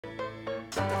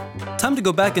Time to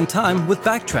go back in time with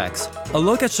BackTracks, a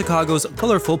look at Chicago's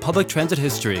colorful public transit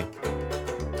history.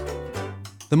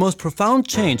 The most profound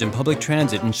change in public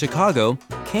transit in Chicago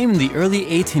came in the early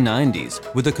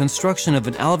 1890s with the construction of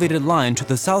an elevated line to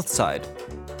the south side.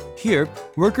 Here,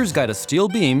 workers got a steel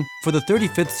beam for the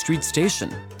 35th Street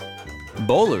station.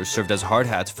 Bowlers served as hard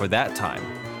hats for that time.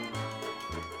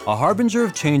 A harbinger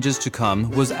of changes to come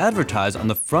was advertised on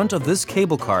the front of this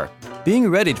cable car, being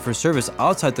readied for service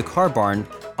outside the car barn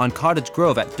on Cottage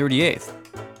Grove at 38th.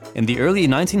 In the early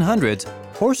 1900s,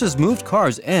 horses moved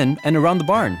cars in and around the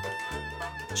barn.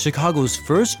 Chicago's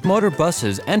first motor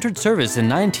buses entered service in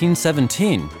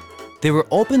 1917. They were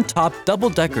open-top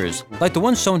double-deckers, like the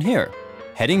one shown here,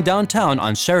 heading downtown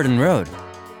on Sheridan Road.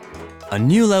 A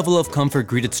new level of comfort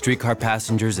greeted streetcar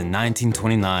passengers in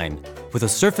 1929, with a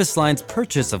Surface Lines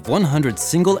purchase of 100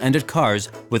 single-ended cars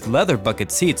with leather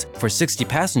bucket seats for 60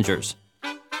 passengers.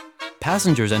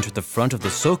 Passengers entered the front of the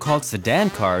so-called sedan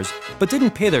cars, but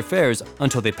didn't pay their fares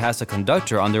until they passed a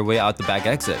conductor on their way out the back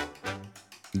exit.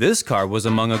 This car was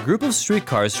among a group of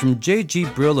streetcars from J.G.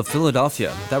 Brill of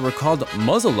Philadelphia that were called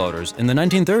muzzleloaders in the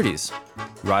 1930s.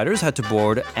 Riders had to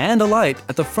board and alight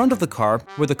at the front of the car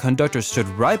where the conductor stood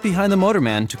right behind the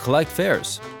motorman to collect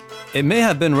fares. It may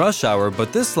have been rush hour,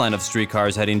 but this line of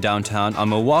streetcars heading downtown on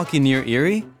Milwaukee near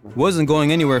Erie wasn't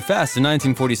going anywhere fast in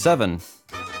 1947.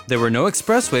 There were no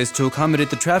expressways to accommodate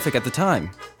the traffic at the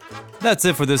time. That's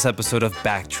it for this episode of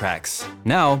BackTracks.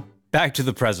 Now, back to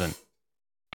the present.